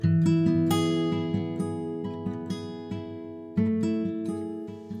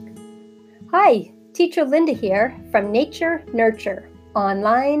Teacher Linda here from Nature Nurture,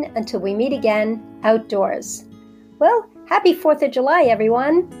 online until we meet again, outdoors. Well, happy 4th of July,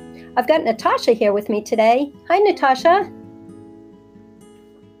 everyone. I've got Natasha here with me today. Hi, Natasha.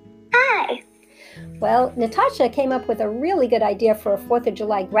 Hi. Well, Natasha came up with a really good idea for a 4th of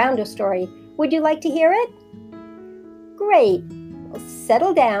July grounder story. Would you like to hear it? Great. Well,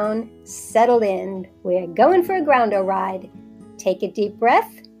 settle down, settle in. We're going for a grounder ride. Take a deep breath.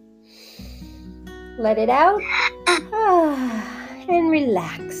 Let it out. And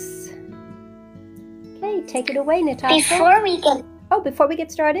relax. Okay, take it away, Natasha. Before we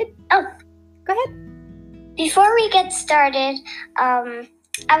get started? Oh. Go ahead. Before we get started, I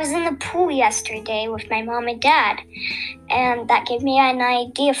was in the pool yesterday with my mom and dad, and that gave me an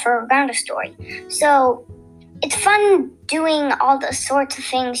idea for a grounder story. So, it's fun doing all the sorts of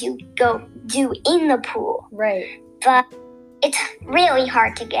things you go do in the pool. Right. But it's really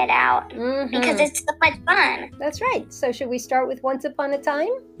hard to get out because it's so much fun. That's right. So should we start with Once Upon a Time?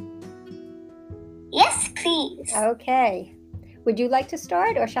 Yes, please. Okay. Would you like to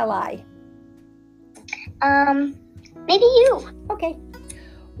start or shall I? Maybe you. Okay.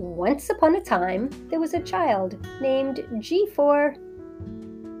 Once upon a time, there was a child named G for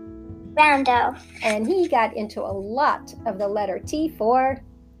Groundo. And he got into a lot of the letter T for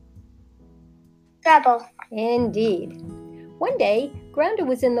Trouble. Indeed. One day, Grounder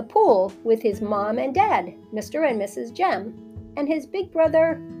was in the pool with his mom and dad, Mr. and Mrs. Jem, and his big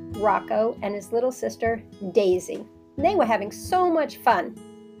brother, Rocco, and his little sister, Daisy. And they were having so much fun.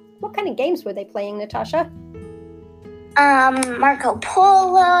 What kind of games were they playing, Natasha? Marco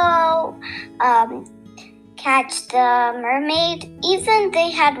Polo, Catch the Mermaid. Even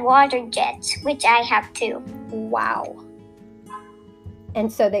they had water jets, which I have too. Wow. And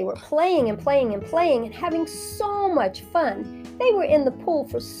so they were playing and playing and playing and having so much fun. They were in the pool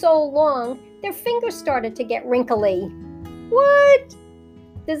for so long, their fingers started to get wrinkly. What?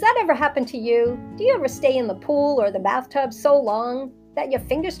 Does that ever happen to you? Do you ever stay in the pool or the bathtub so long that your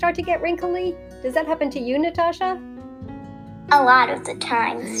fingers start to get wrinkly? Does that happen to you, Natasha? A lot of the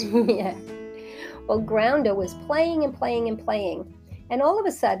times. Yeah. Well, Groundo was playing and playing and playing. And all of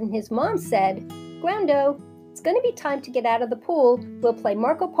a sudden, his mom said, Groundo, it's going to be time to get out of the pool. We'll play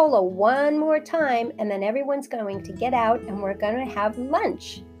Marco Polo one more time, and then everyone's going to get out, and we're going to have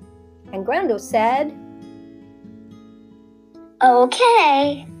lunch. And Groundo said,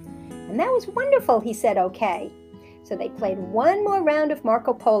 Okay. And that was wonderful, he said, okay. So they played one more round of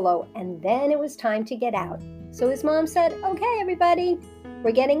Marco Polo, and then it was time to get out. So his mom said, okay, everybody,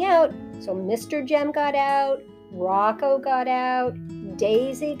 we're getting out. So Mr. Jem got out, Rocco got out,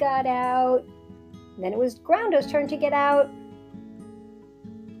 Daisy got out. And then it was Groundo's turn to get out.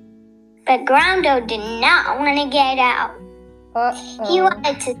 But Groundo did not want to get out. Uh-oh. He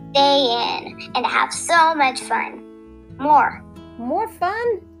wanted to stay in and have so much fun. More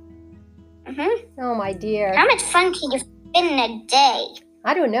fun? Oh, my dear. How much fun can you fit in a day?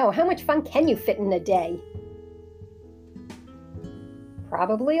 I don't know. How much fun can you fit in a day?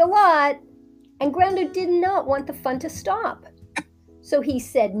 Probably a lot. And Groundo did not want the fun to stop. So he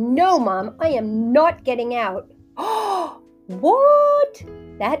said, no, Mom, I am not getting out. Oh, what?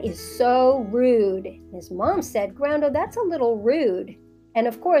 That is so rude. His mom said, Groundo, that's a little rude. And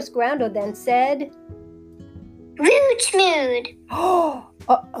of course, Groundo then said, Rude schmood. Oh,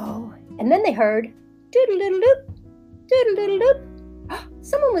 uh-oh. And then they heard, doodle-doodle-doop, doodle-doodle-doop.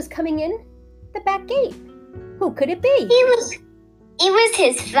 Someone was coming in the back gate. Who could it be? It was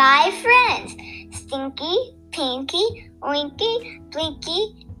his 5 friends. Stinky, Pinky, Winky,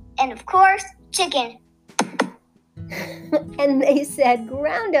 Blinky, and of course, Chicken. And they said,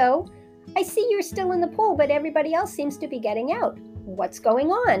 Groundo, I see you're still in the pool, but everybody else seems to be getting out. What's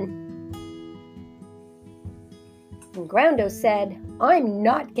going on? And Groundo said, I'm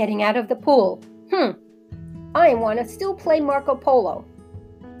not getting out of the pool. I want to still play Marco Polo.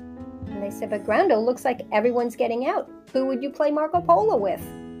 And they said, but Groundo, looks like everyone's getting out. Who would you play Marco Polo with?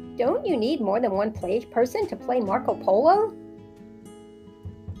 Don't you need more than one person to play Marco Polo?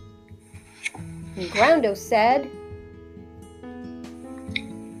 And Groundo said,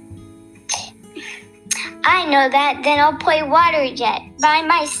 I know that, then I'll play Water Jet by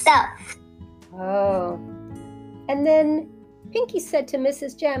myself. Oh. And then Pinky said to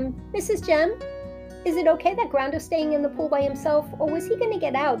Mrs. Jem, Mrs. Jem, is it okay that Groundo's staying in the pool by himself, or was he going to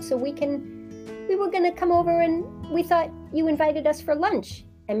get out so we were going to come over and we thought you invited us for lunch?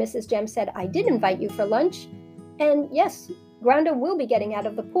 And Mrs. Jem said, I did invite you for lunch, and yes, Groundo will be getting out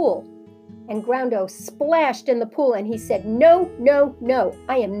of the pool. And Groundo splashed in the pool and he said, no, no, no,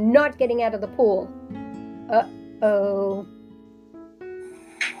 I am not getting out of the pool. Uh-oh.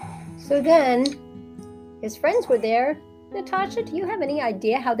 So then His friends were there. Natasha, do you have any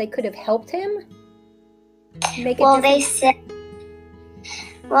idea how they could have helped him? They said,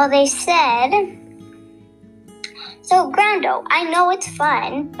 so Groundo, I know it's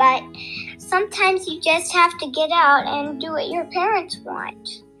fun, but sometimes you just have to get out and do what your parents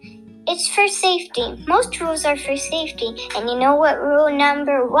want. It's for safety. Most rules are for safety. And you know what rule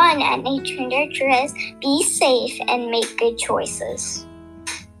number 1 at Nature Nurture is? Be safe and make good choices.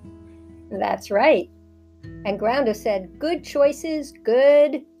 That's right. And Groundo said, good choices,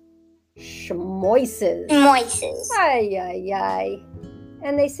 good schmoises. Moises. Ay, ay, ay.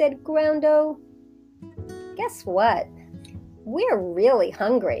 And they said, Groundo, guess what? We're really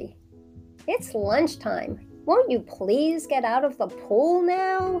hungry. It's lunchtime. Won't you please get out of the pool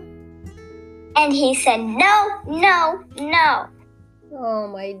now? And he said, no, no, no. Oh,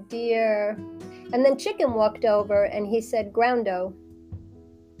 my dear. And then Chicken walked over and he said, Groundo,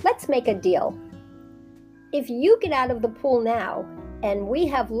 let's make a deal. If you get out of the pool now and we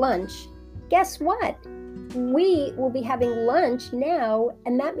have lunch, guess what? We will be having lunch now,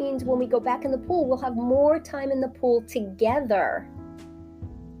 and that means when we go back in the pool, we'll have more time in the pool together.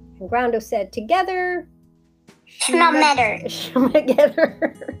 And Groundo said, together, together.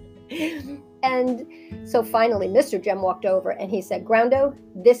 And so finally, Mr. Jem walked over and he said, Groundo,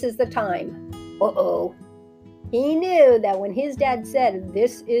 this is the time. Uh-oh. He knew that when his dad said,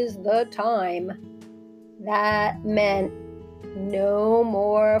 this is the time, that meant no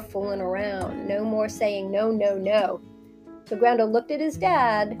more fooling around, no more saying no, no, no. So Groundo looked at his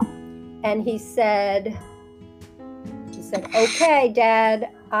dad and he said, okay, Dad,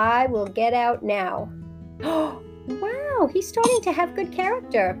 I will get out now. Wow, he's starting to have good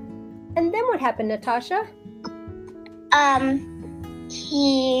character. And then what happened, Natasha?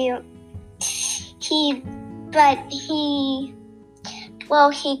 He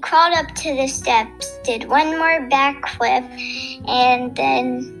crawled up to the steps, did one more backflip, and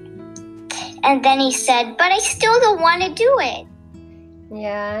then he said, but I still don't want to do it.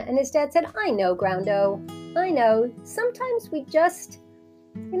 Yeah, and his dad said, I know, Groundo, I know. Sometimes we just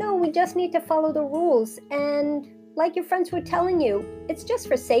need to follow the rules. And like your friends were telling you, it's just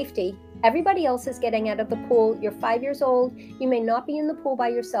for safety. Everybody else is getting out of the pool. You're 5 years old. You may not be in the pool by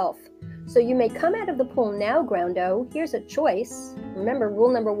yourself. So you may come out of the pool now, Groundo. Here's a choice. Remember,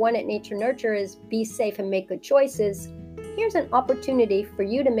 rule number 1 at Nature Nurture is be safe and make good choices. Here's an opportunity for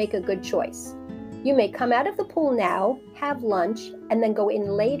you to make a good choice. You may come out of the pool now, have lunch, and then go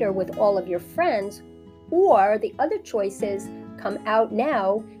in later with all of your friends. Or the other choice is come out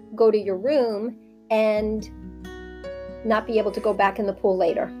now, go to your room, and not be able to go back in the pool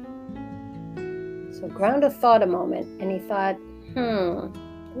later. So Groundo thought a moment, and he thought,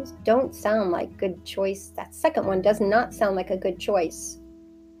 those don't sound like good choice. That second one does not sound like a good choice.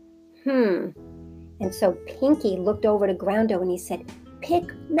 And so Pinky looked over to Groundo and he said,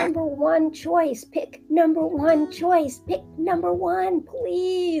 pick number 1 choice, pick number 1 choice, pick number 1,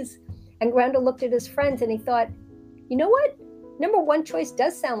 please. And Groundo looked at his friends and he thought, you know what? Number 1 choice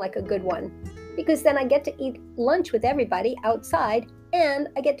does sound like a good one, because then I get to eat lunch with everybody outside and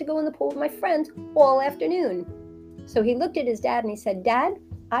I get to go in the pool with my friends all afternoon. So he looked at his dad and he said, Dad,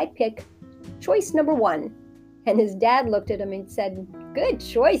 I pick choice number 1. And his dad looked at him and said, good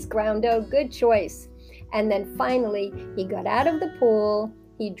choice, Groundo, good choice. And then finally, he got out of the pool,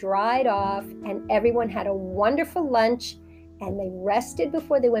 he dried off, and everyone had a wonderful lunch, and they rested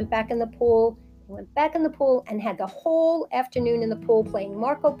before they went back in the pool. They went back in the pool and had the whole afternoon in the pool playing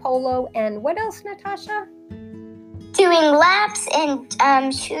Marco Polo. And what else, Natasha? Doing laps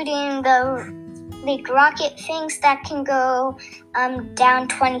and shooting the rocket things that can go down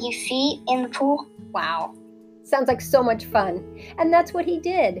 20 feet in the pool. Wow. Sounds like so much fun. And that's what he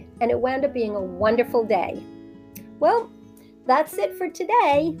did. And it wound up being a wonderful day. Well, that's it for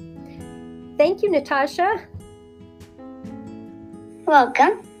today. Thank you, Natasha.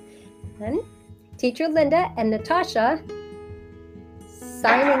 Welcome. And Teacher Linda and Natasha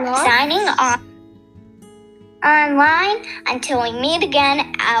signing off. Signing off. Online until we meet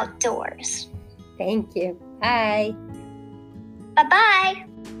again outdoors. Thank you. Bye. Bye-bye.